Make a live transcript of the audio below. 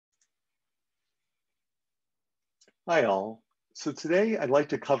Hi all. So today I'd like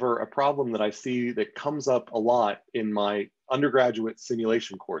to cover a problem that I see that comes up a lot in my undergraduate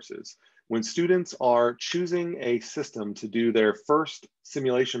simulation courses. When students are choosing a system to do their first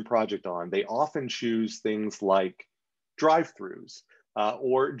simulation project on, they often choose things like drive-thrus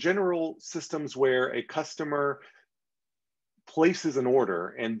or general systems where a customer places an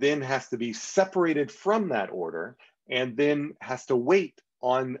order and then has to be separated from that order and then has to wait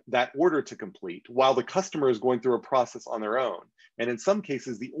on that order to complete while the customer is going through a process on their own. And in some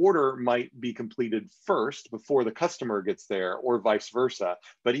cases, the order might be completed first before the customer gets there or vice versa.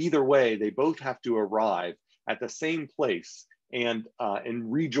 But either way, they both have to arrive at the same place and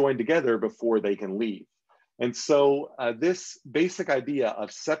rejoin together before they can leave. And so this basic idea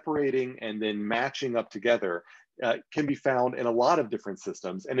of separating and then matching up together can be found in a lot of different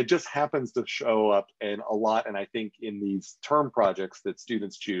systems, and it just happens to show up in a lot, and I think in these term projects that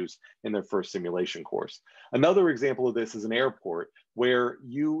students choose in their first simulation course. Another example of this is an airport where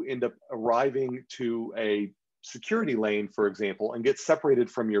you end up arriving to a security lane, for example, and get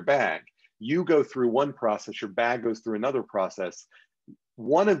separated from your bag. You go through one process, your bag goes through another process.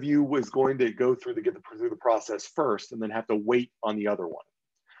 One of you was going to go through the process first and then have to wait on the other one.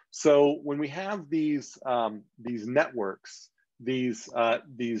 So when we have these networks, these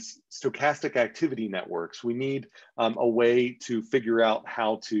stochastic activity networks, we need a way to figure out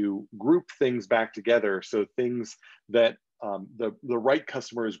how to group things back together so things that the right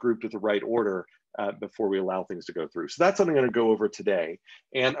customer is grouped with the right order before we allow things to go through. So that's what I'm going to go over today.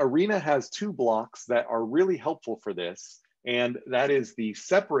 And Arena has two blocks that are really helpful for this. And that is the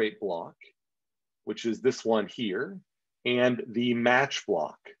separate block, which is this one here, and the match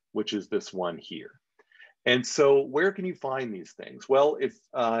block, which is this one here. And so where can you find these things? Well, if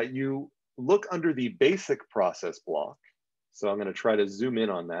you look under the basic process block, so I'm going to try to zoom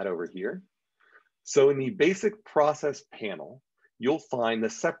in on that over here. So in the basic process panel, you'll find the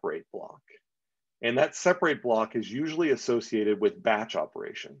separate block. And that separate block is usually associated with batch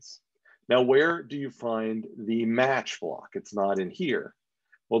operations. Now, where do you find the match block? It's not in here.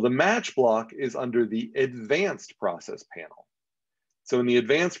 Well, the match block is under the advanced process panel. So in the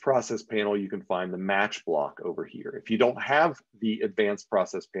advanced process panel, you can find the match block over here. If you don't have the advanced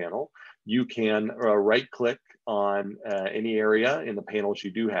process panel, you can right click on any area in the panels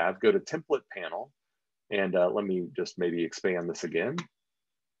you do have, go to template panel, and let me just maybe expand this again.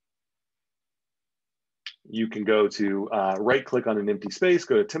 You can go to right click on an empty space,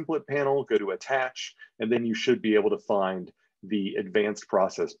 go to template panel, go to attach, and then you should be able to find the advanced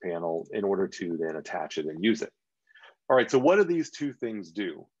process panel in order to then attach it and use it. All right, so what do these two things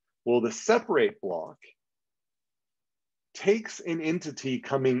do? Well, the separate block takes an entity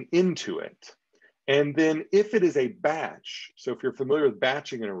coming into it. And then if it is a batch, so if you're familiar with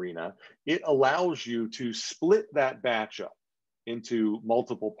batching in Arena, it allows you to split that batch up into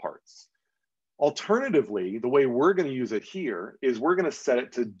multiple parts. Alternatively, the way we're going to use it here is we're going to set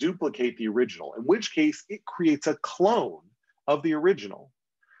it to duplicate the original, in which case it creates a clone of the original.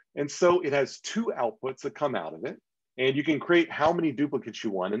 And so it has two outputs that come out of it. And you can create how many duplicates you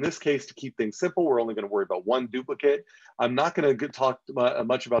want. In this case, to keep things simple, we're only going to worry about one duplicate. I'm not going to talk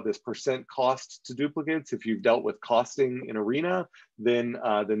much about this percent cost to duplicates. If you've dealt with costing in Arena, then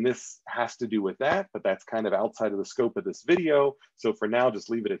this has to do with that, but that's kind of outside of the scope of this video. So for now, just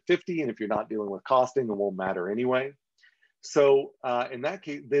leave it at 50. And if you're not dealing with costing, it won't matter anyway. So in that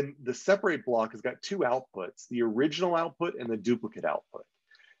case, then the separate block has got two outputs, the original output and the duplicate output.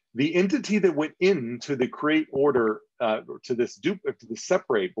 The entity that went into the create order to the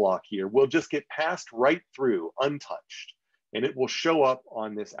separate block here will just get passed right through untouched, and it will show up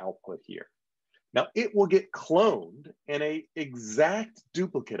on this output here. Now it will get cloned and an exact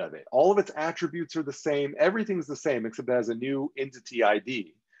duplicate of it. All of its attributes are the same. Everything's the same except it has a new entity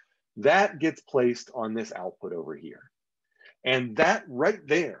ID. That gets placed on this output over here. And that right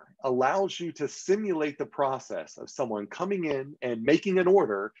there allows you to simulate the process of someone coming in and making an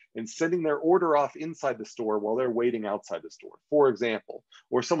order and sending their order off inside the store while they're waiting outside the store, for example,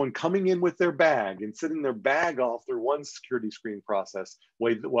 or someone coming in with their bag and sending their bag off through one security screening process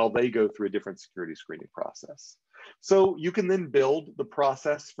while they go through a different security screening process. So you can then build the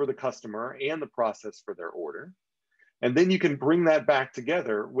process for the customer and the process for their order. And then you can bring that back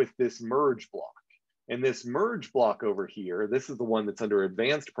together with this merge block. And this merge block over here, this is the one that's under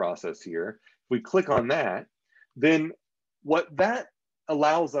advanced process here. If we click on that, then what that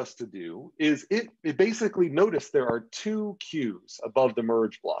allows us to do is it basically, notice there are two queues above the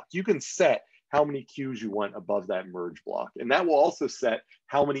merge block. You can set how many queues you want above that merge block. And that will also set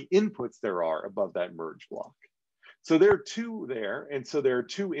how many inputs there are above that merge block. So there are two there, and so there are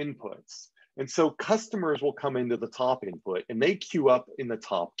two inputs. And so customers will come into the top input and they queue up in the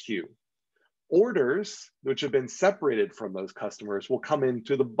top queue. Orders, which have been separated from those customers, will come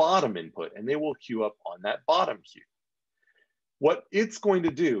into the bottom input and they will queue up on that bottom queue. What it's going to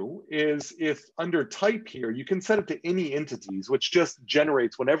do is, if under type here, you can set it to any entities, which just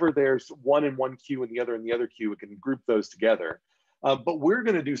generates whenever there's one in one queue and the other in the other queue, it can group those together. But we're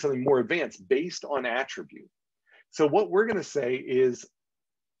going to do something more advanced based on attribute. So what we're going to say is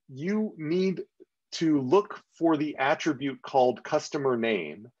you need to look for the attribute called customer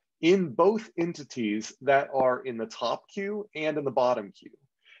name in both entities that are in the top queue and in the bottom queue.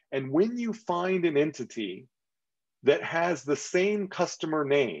 And when you find an entity that has the same customer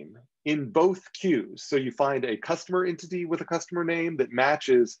name in both queues, so you find a customer entity with a customer name that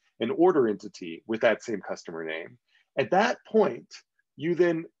matches an order entity with that same customer name, at that point, you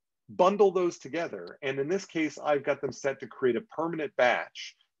then bundle those together. And in this case, I've got them set to create a permanent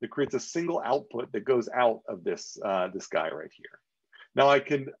batch that creates a single output that goes out of this, this guy right here. Now I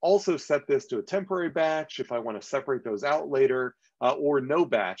can also set this to a temporary batch if I want to separate those out later, or no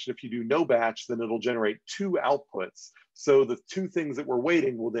batch. If you do no batch, then it'll generate two outputs. So the two things that we're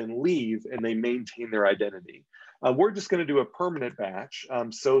waiting will then leave and they maintain their identity. We're just going to do a permanent batch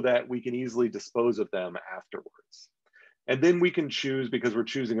so that we can easily dispose of them afterwards. And then we can choose, because we're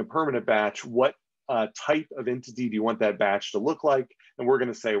choosing a permanent batch, what type of entity do you want that batch to look like? And we're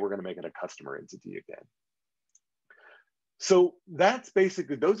going to say we're going to make it a customer entity again. So that's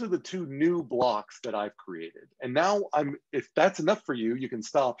basically, those are the two new blocks that I've created. And now if that's enough for you, you can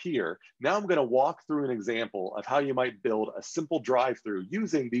stop here. Now I'm going to walk through an example of how you might build a simple drive-through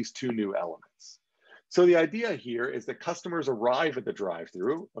using these two new elements. So the idea here is that customers arrive at the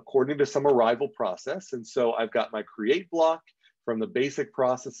drive-through according to some arrival process. And so I've got my create block from the basic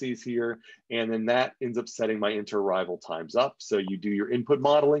processes here, and then that ends up setting my inter-arrival times up. So you do your input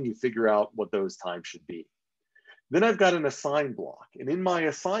modeling, you figure out what those times should be. Then I've got an assign block, and in my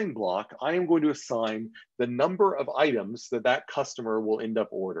assign block, I am going to assign the number of items that that customer will end up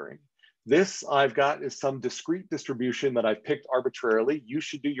ordering. This I've got is some discrete distribution that I've picked arbitrarily. You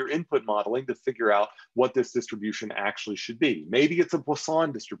should do your input modeling to figure out what this distribution actually should be. Maybe it's a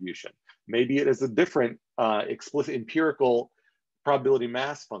Poisson distribution. Maybe it is a different explicit empirical probability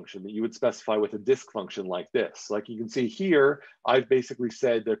mass function that you would specify with a disk function like this. Like you can see here, I've basically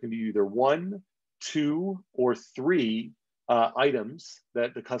said there can be either 1, 2, or 3 items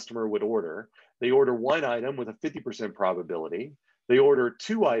that the customer would order. They order one item with a 50% probability. They order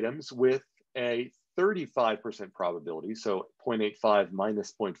 2 items with a 35% probability. So 0.85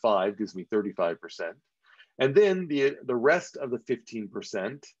 minus 0.5 gives me 35%. And then the rest of the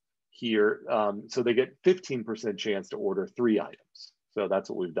 15% here, so they get 15% chance to order 3 items. So that's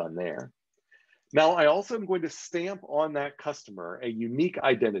what we've done there. Now, I also am going to stamp on that customer a unique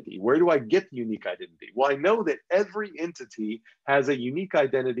identity. Where do I get the unique identity? Well, I know that every entity has a unique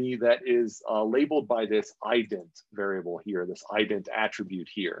identity that is labeled by this ident variable here, this ident attribute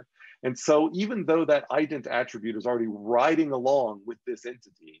here. And so even though that ident attribute is already riding along with this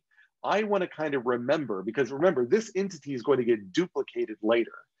entity, I want to kind of remember, because remember, this entity is going to get duplicated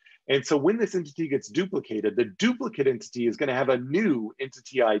later. And so when this entity gets duplicated, the duplicate entity is going to have a new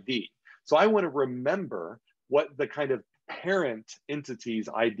entity ID. So I want to remember what the kind of parent entity's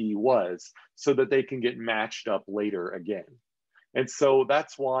ID was so that they can get matched up later again. And so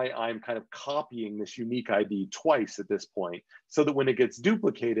that's why I'm kind of copying this unique ID twice at this point, so that when it gets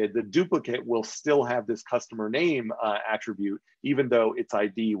duplicated, the duplicate will still have this customer name attribute, even though its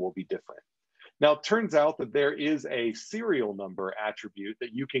ID will be different. Now, it turns out that there is a serial number attribute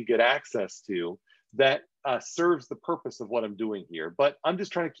that you can get access to that serves the purpose of what I'm doing here. But I'm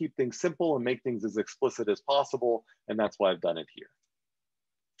just trying to keep things simple and make things as explicit as possible. And that's why I've done it here.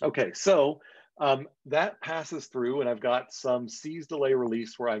 Okay, so that passes through, and I've got some seize delay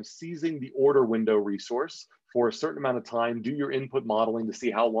release where I'm seizing the order window resource for a certain amount of time. Do your input modeling to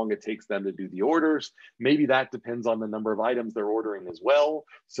see how long it takes them to do the orders. Maybe that depends on the number of items they're ordering as well.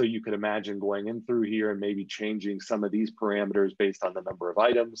 So you could imagine going in through here and maybe changing some of these parameters based on the number of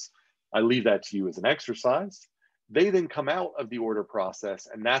items. I leave that to you as an exercise. They then come out of the order process,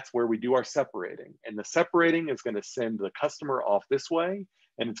 and that's where we do our separating. And the separating is going to send the customer off this way,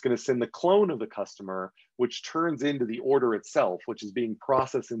 and it's going to send the clone of the customer, which turns into the order itself, which is being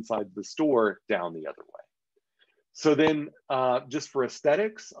processed inside the store down the other way. So then just for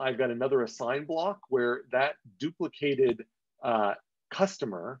aesthetics, I've got another assign block where that duplicated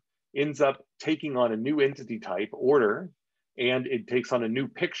customer ends up taking on a new entity type, order, and it takes on a new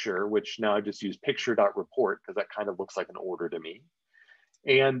picture, which now I just use picture.report because that kind of looks like an order to me.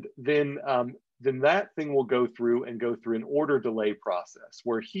 And then then that thing will go through an order delay process,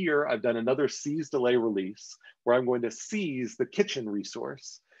 where here I've done another seize delay release, where I'm going to seize the kitchen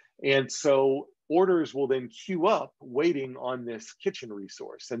resource. And so orders will then queue up waiting on this kitchen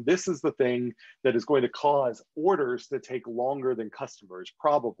resource. And this is the thing that is going to cause orders to take longer than customers,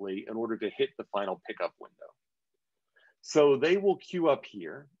 probably, in order to hit the final pickup window. So they will queue up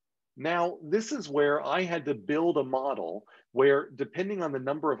here. Now, this is where I had to build a model where, depending on the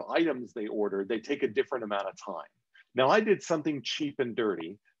number of items they ordered, they take a different amount of time. Now, I did something cheap and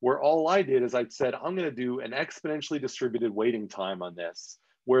dirty, where all I did is I said, I'm going to do an exponentially distributed waiting time on this,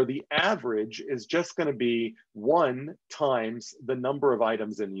 where the average is just going to be 1 times the number of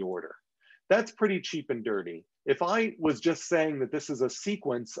items in the order. That's pretty cheap and dirty. If I was just saying that this is a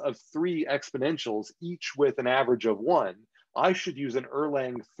sequence of 3 exponentials, each with an average of 1, I should use an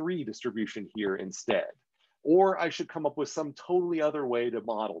Erlang 3 distribution here instead. Or I should come up with some totally other way to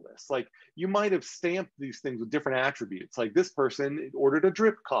model this. Like, you might have stamped these things with different attributes. Like, this person ordered a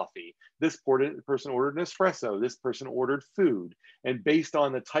drip coffee. This person ordered an espresso. This person ordered food. And based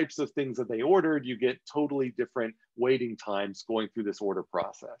on the types of things that they ordered, you get totally different waiting times going through this order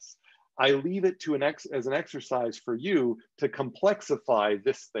process. I leave it to as an exercise for you to complexify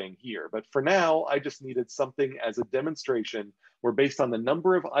this thing here. But for now, I just needed something as a demonstration where, based on the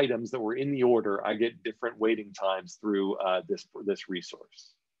number of items that were in the order, I get different waiting times through this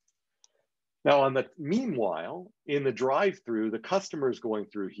resource. Now, meanwhile, in the drive-through, the customer is going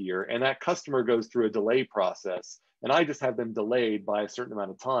through here, and that customer goes through a delay process, and I just have them delayed by a certain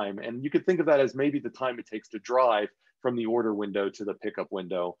amount of time. And you could think of that as maybe the time it takes to drive from the order window to the pickup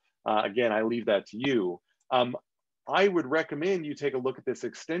window. Again, I leave that to you. I would recommend you take a look at this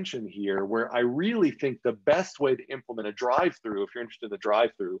extension here, where I really think the best way to implement a drive-through, if you're interested in the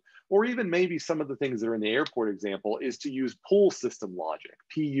drive-through, or even maybe some of the things that are in the airport example, is to use pull system logic,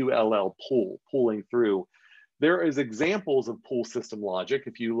 P-U-L-L, pulling through. There is examples of pull system logic.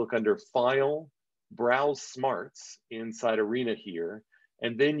 If you look under File, Browse Smarts inside Arena here,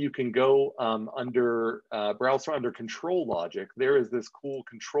 and then you can go under control logic. There is this cool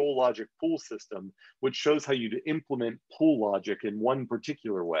control logic pull system, which shows how you implement pull logic in one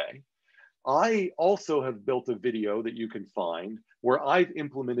particular way. I also have built a video that you can find where I've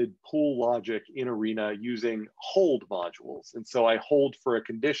implemented pull logic in Arena using hold modules. And so I hold for a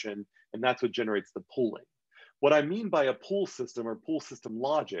condition, and that's what generates the pulling. What I mean by a pull system or pull system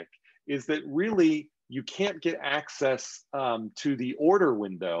logic is that really you can't get access to the order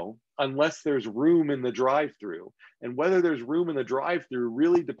window unless there's room in the drive-through. And whether there's room in the drive-through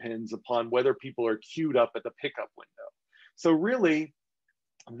really depends upon whether people are queued up at the pickup window. So really,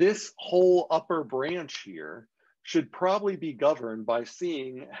 this whole upper branch here should probably be governed by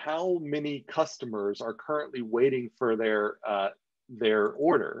seeing how many customers are currently waiting for their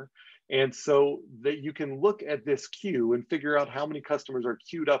order. And so that you can look at this queue and figure out how many customers are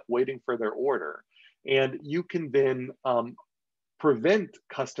queued up waiting for their order. And you can then prevent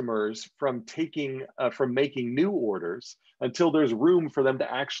customers from making new orders until there's room for them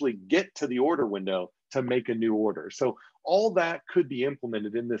to actually get to the order window to make a new order. So all that could be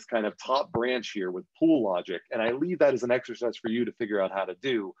implemented in this kind of top branch here with pull logic. And I leave that as an exercise for you to figure out how to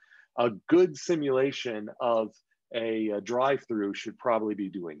do. A good simulation of a drive-through should probably be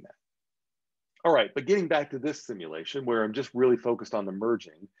doing that. All right, but getting back to this simulation where I'm just really focused on the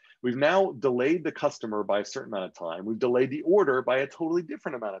merging, we've now delayed the customer by a certain amount of time. We've delayed the order by a totally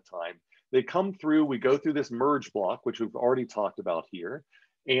different amount of time. They come through, we go through this merge block, which we've already talked about here,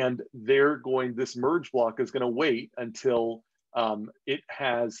 and this merge block is gonna wait until it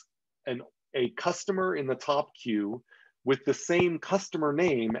has a customer in the top queue with the same customer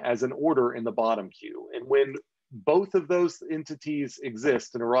name as an order in the bottom queue. And when both of those entities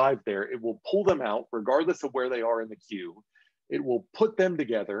exist and arrive there, it will pull them out regardless of where they are in the queue. It will put them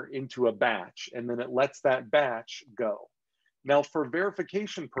together into a batch, and then it lets that batch go. Now, for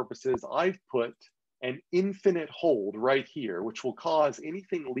verification purposes, I've put an infinite hold right here, which will cause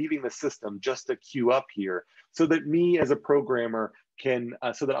anything leaving the system just to queue up here, so that I as a programmer can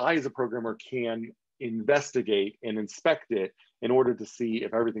investigate and inspect it in order to see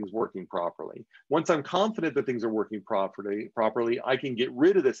if everything's working properly. Once I'm confident that things are working properly, I can get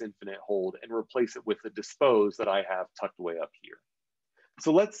rid of this infinite hold and replace it with the dispose that I have tucked away up here.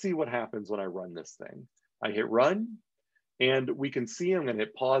 So let's see what happens when I run this thing. I hit run, and we can see, I'm gonna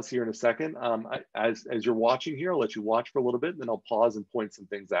hit pause here in a second. As you're watching here, I'll let you watch for a little bit, and then I'll pause and point some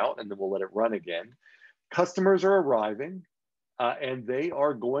things out, and then we'll let it run again. Customers are arriving, and they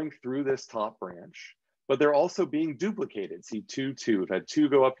are going through this top branch, but they're also being duplicated. See, 2, 2. We've had 2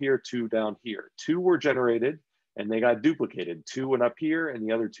 go up here, 2 down here. 2 were generated, and they got duplicated. 2 went up here, and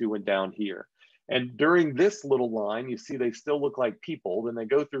the other 2 went down here. And during this little line, you see they still look like people. Then they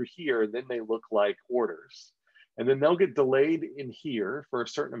go through here, and then they look like orders. And then they'll get delayed in here for a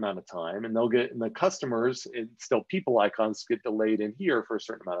certain amount of time. And they'll get, and the customers, it's still people icons, get delayed in here for a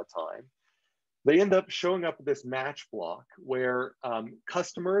certain amount of time. They end up showing up with this match block where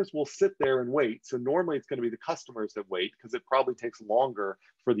customers will sit there and wait. So normally it's going to be the customers that wait because it probably takes longer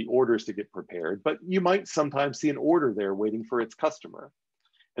for the orders to get prepared. But you might sometimes see an order there waiting for its customer.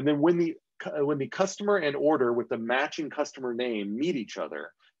 And then when the customer and order with the matching customer name meet each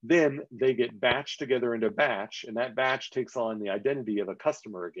other, then they get batched together into a batch, and that batch takes on the identity of a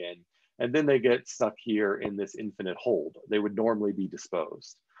customer again. And then they get stuck here in this infinite hold. They would normally be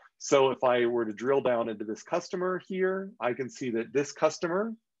disposed. So if I were to drill down into this customer here, I can see that this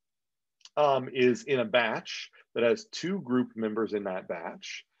customer is in a batch that has 2 group members in that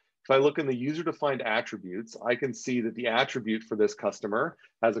batch. If I look in the user-defined attributes, I can see that the attribute for this customer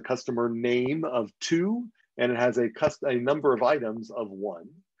has a customer name of 2, and it has a number of items of 1.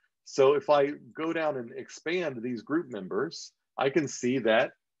 So if I go down and expand these group members, I can see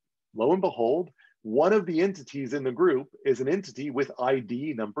that, lo and behold, one of the entities in the group is an entity with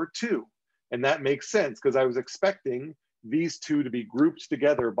ID number 2. And that makes sense because I was expecting these 2 to be grouped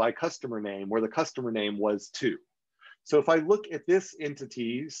together by customer name where the customer name was 2. So if I look at this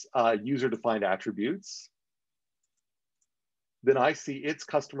entity's user-defined attributes, then I see its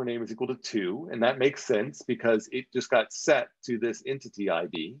customer name is equal to 2. And that makes sense because it just got set to this entity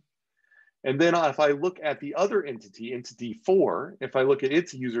ID. And then if I look at the other entity, entity 4, if I look at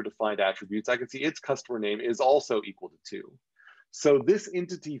its user-defined attributes, I can see its customer name is also equal to 2. So this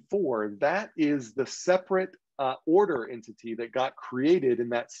entity 4, that is the separate order entity that got created in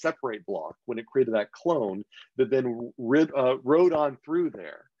that separate block when it created that clone that then rode on through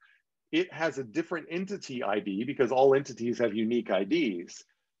there. It has a different entity ID because all entities have unique IDs,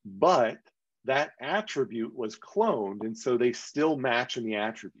 but that attribute was cloned, and so they still match in the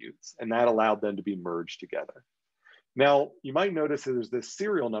attributes, and that allowed them to be merged together. Now, you might notice that there's this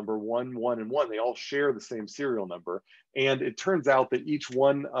serial number, 1, 1, and 1. They all share the same serial number, and it turns out that each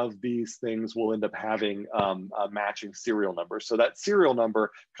one of these things will end up having a matching serial number. So that serial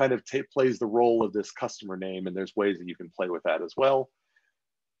number kind of plays the role of this customer name, and there's ways that you can play with that as well.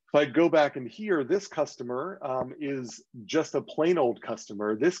 If I go back in here, this customer is just a plain old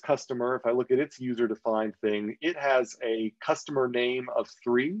customer. This customer, if I look at its user-defined thing, it has a customer name of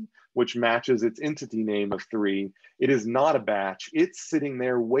 3, which matches its entity name of 3. It is not a batch. It's sitting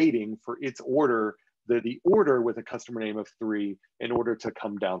there waiting for its order, the order with a customer name of 3 in order to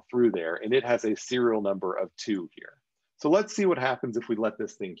come down through there. And it has a serial number of 2 here. So let's see what happens if we let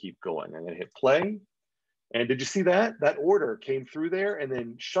this thing keep going. I'm gonna hit play. And did you see that? That order came through there and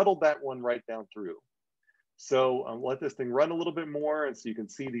then shuttled that one right down through. So let this thing run a little bit more, and so you can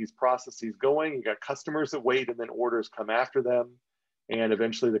see these processes going. You got customers that wait, and then orders come after them. And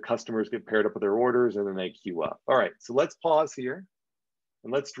eventually the customers get paired up with their orders, and then they queue up. All right, so let's pause here,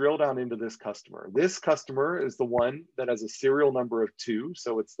 and let's drill down into this customer. This customer is the one that has a serial number of 2,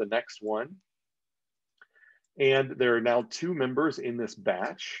 so it's the next one. And there are now 2 members in this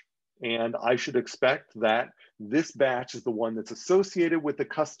batch. And I should expect that this batch is the one that's associated with the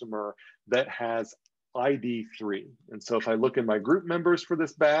customer that has ID 3. And so if I look in my group members for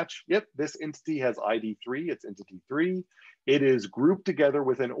this batch, yep, this entity has ID 3, it's entity 3. It is grouped together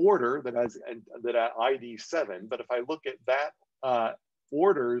with an order that has ID 7. But if I look at that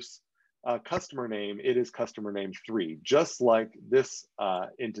order's customer name, it is customer name 3, just like this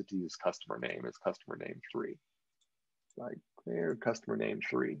entity's customer name is customer name 3. Like there, customer name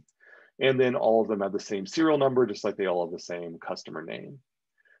 3. And then all of them have the same serial number, just like they all have the same customer name.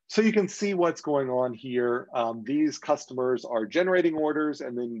 So you can see what's going on here. These customers are generating orders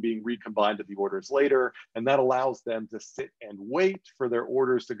and then being recombined to the orders later. And that allows them to sit and wait for their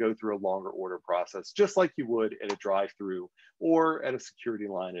orders to go through a longer order process, just like you would at a drive-thru or at a security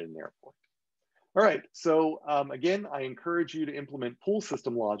line at an airport. All right, so again, I encourage you to implement pool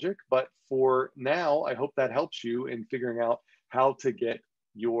system logic, but for now, I hope that helps you in figuring out how to get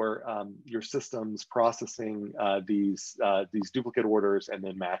your systems processing these duplicate orders and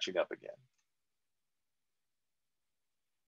then matching up again.